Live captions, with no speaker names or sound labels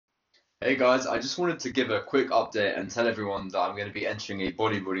Hey guys, I just wanted to give a quick update and tell everyone that I'm going to be entering a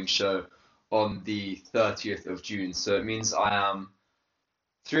bodybuilding show on the 30th of June. So it means I am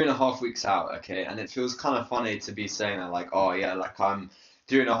 3.5 weeks out, okay? And it feels kind of funny to be saying that, like, oh yeah, like I'm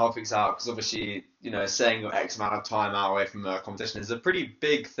 3.5 weeks out, because obviously, saying you're X amount of time out away from a competition is a pretty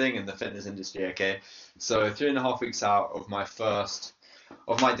big thing in the fitness industry, okay? So 3.5 weeks out of my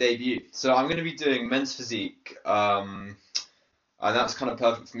debut. So I'm going to be doing men's physique. And that's kind of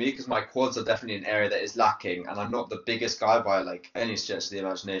perfect for me because my quads are definitely an area that is lacking, and I'm not the biggest guy by like any stretch of the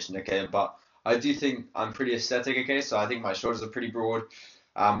imagination, okay? But I do think I'm pretty aesthetic, okay? So I think my shoulders are pretty broad.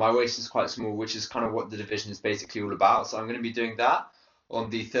 My waist is quite small, which is kind of what the division is basically all about. So I'm going to be doing that on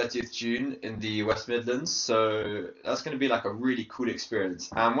the 30th June in the West Midlands. So that's going to be like a really cool experience.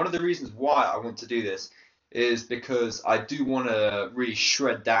 And one of the reasons why I want to do this is because I do want to really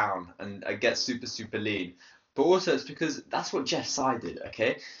shred down and get super, super lean. But also it's because that's what Jeff Sy did,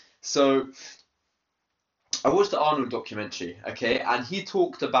 okay? So I watched the Arnold documentary, okay, and he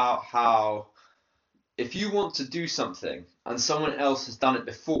talked about how if you want to do something and someone else has done it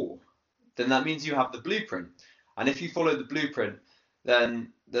before, then that means you have the blueprint. And if you follow the blueprint,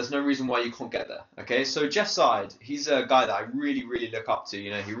 then there's no reason why you can't get there. Okay, so Jeff Side, he's a guy that I really, really look up to.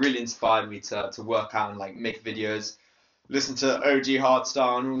 He really inspired me to work out and like make videos, listen to OG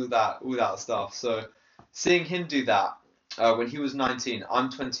Hardstyle and all that stuff. So seeing him do that when he was 19, I'm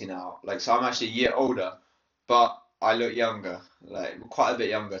 20 now. Like, so I'm actually a year older, but I look younger, like quite a bit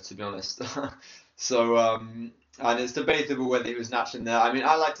younger to be honest. So and it's debatable whether he was natural in there. I mean,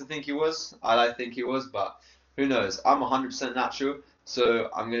 I like to think he was. I like to think he was, but who knows? I'm 100% natural, so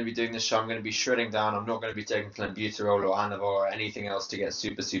I'm going to be doing this show. I'm going to be shredding down. I'm not going to be taking clenbuterol or Anavar or anything else to get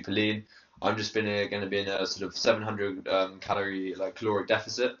super, super lean. I'm just going to be in a sort of 700 calorie like caloric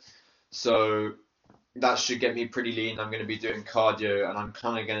deficit. So that should get me pretty lean. I'm going to be doing cardio, and I'm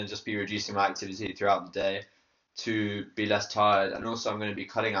kind of going to just be reducing my activity throughout the day to be less tired. And also, I'm going to be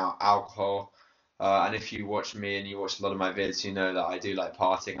cutting out alcohol. And if you watch me and you watch a lot of my vids, you know that I do like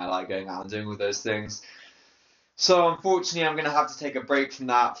partying. I like going out and doing all those things. So unfortunately, I'm going to have to take a break from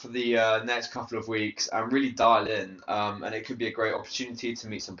that for the next couple of weeks and really dial in. And it could be a great opportunity to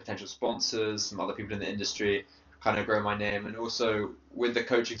meet some potential sponsors, some other people in the industry, kind of grow my name. And also with the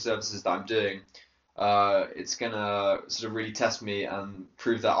coaching services that I'm doing, it's going to sort of really test me and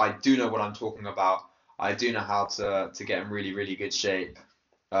prove that I do know what I'm talking about. I do know how to get in really, really good shape.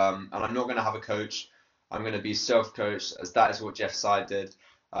 And I'm not going to have a coach. I'm going to be self-coached, as that is what Jeff Sy did.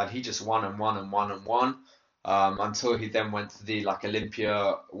 And he just won and won and won and won until he then went to the like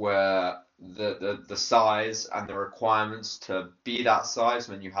Olympia, where the size and the requirements to be that size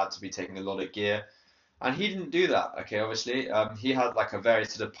when you had to be taking a lot of gear, and he didn't do that. Okay, obviously, he had like a very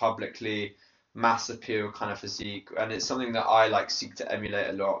sort of publicly mass appeal kind of physique, and it's something that I like seek to emulate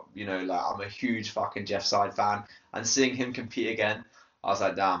a lot. Like I'm a huge fucking Jeff Side fan, and seeing him compete again, I was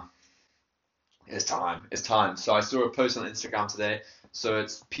like, damn, it's time, it's time. So I saw a post on Instagram today. So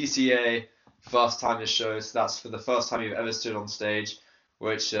it's PCA first time this show, so that's for the first time you've ever stood on stage,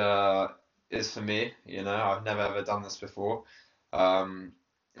 which is for me. I've never ever done this before. Um,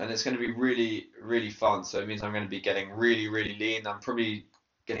 and it's going to be really, really fun. So it means I'm going to be getting really, really lean. I'm probably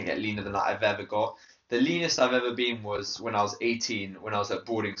going to get leaner than I've ever got. The leanest I've ever been was when I was 18, when I was at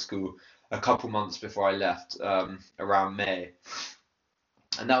boarding school, a couple months before I left, around May.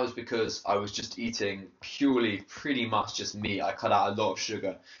 And that was because I was just eating purely pretty much just meat. I cut out a lot of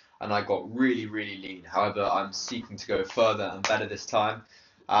sugar and I got really, really lean. However, I'm seeking to go further and better this time.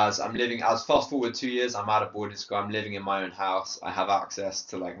 As fast forward 2 years, I'm out of boarding school. I'm living in my own house. I have access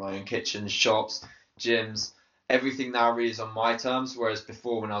to like my own kitchen, shops, gyms. Everything now really is on my terms. Whereas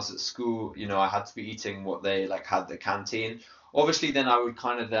before, when I was at school, I had to be eating what they like had the canteen. Obviously, then I would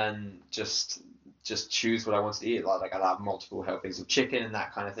kind of then just choose what I wanted to eat. Like I'd have multiple helpings of chicken and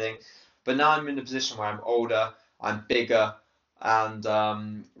that kind of thing. But now I'm in a position where I'm older, I'm bigger,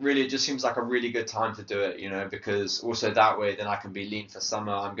 and really it just seems like a really good time to do it, because also that way then I can be lean for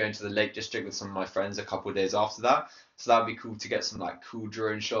summer. I'm going to the Lake District with some of my friends a couple of days after that. So that would be cool to get some like cool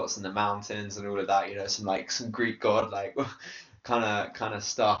drone shots in the mountains and all of that, some Greek god like kind of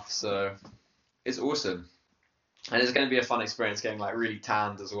stuff. So it's awesome. And it's going to be a fun experience getting like really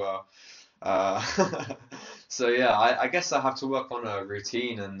tanned as well. Uh, so yeah, I guess I have to work on a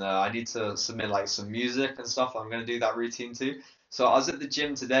routine, and I need to submit like some music and stuff. I'm gonna do that routine too. So I was at the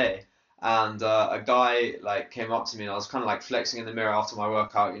gym today, and a guy like came up to me, and I was kind of like flexing in the mirror after my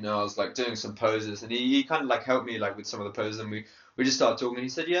workout. I was like doing some poses, and he kind of like helped me like with some of the poses, and we just started talking. And he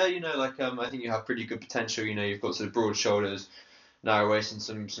said, yeah, like I think you have pretty good potential. You've got sort of broad shoulders, narrow waist,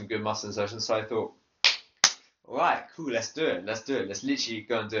 and some good muscle insertion. So I thought, All right, cool. Let's do it. Let's do it. Let's literally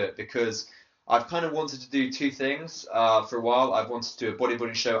go and do it because I've kind of wanted to do two things for a while. I've wanted to do a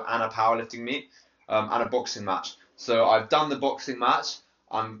bodybuilding show and a powerlifting meet and a boxing match. So I've done the boxing match.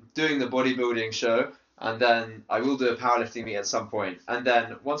 I'm doing the bodybuilding show, and then I will do a powerlifting meet at some point. And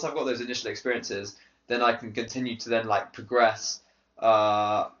then once I've got those initial experiences, then I can continue to then like progress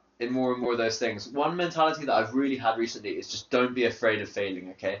in more and more of those things. One mentality that I've really had recently is just don't be afraid of failing.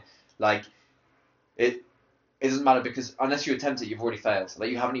 Okay, like it it doesn't matter because unless you attempt it, you've already failed.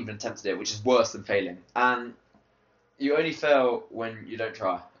 Like you haven't even attempted it, which is worse than failing. And you only fail when you don't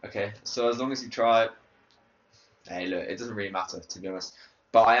try. Okay, so as long as you try, hey, look, it doesn't really matter to be honest.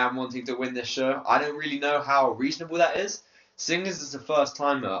 But I am wanting to win this show. I don't really know how reasonable that is. Seeing as it's a first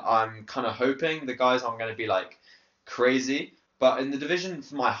timer, I'm kind of hoping the guys aren't going to be like crazy. But in the division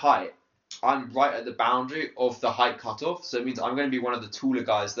for my height, I'm right at the boundary of the height cutoff. So it means I'm going to be one of the taller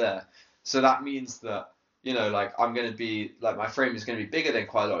guys there. So that means that, you know, like I'm going to be, like my frame is going to be bigger than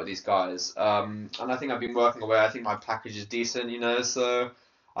quite a lot of these guys. And I think I've been working away. I think my package is decent, you know, so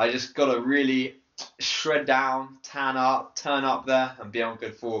I just got to really shred down, tan up, turn up there, and be on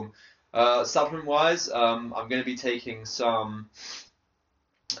good form. Supplement wise, I'm going to be taking some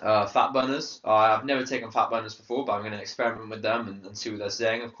fat burners. I've never taken fat burners before, but I'm going to experiment with them and see what they're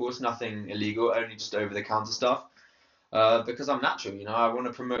saying. Of course, nothing illegal, only just over the counter stuff. Because I'm natural, you know, I want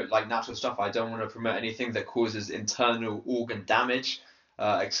to promote like natural stuff. I don't want to promote anything that causes internal organ damage,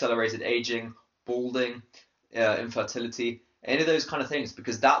 accelerated aging, balding, infertility, any of those kind of things,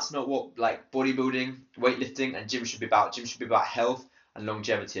 because that's not what like bodybuilding, weightlifting, and gym should be about. Gym should be about health and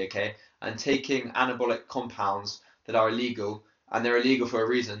longevity, okay? And taking anabolic compounds that are illegal, and they're illegal for a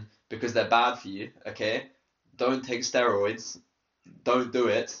reason because they're bad for you, okay? Don't take steroids. Don't do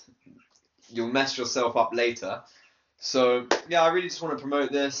it. You'll mess yourself up later. So yeah, I really just want to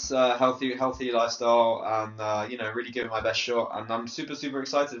promote this healthy lifestyle, and you know, really give it my best shot. And I'm super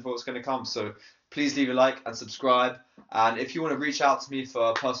excited for what's going to come. So please leave a like and subscribe. And if you want to reach out to me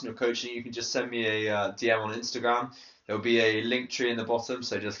for personal coaching, you can just send me a DM on Instagram. There'll be a link tree in the bottom,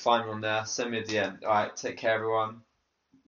 so just find me on there. Send me a DM. All right, take care, everyone.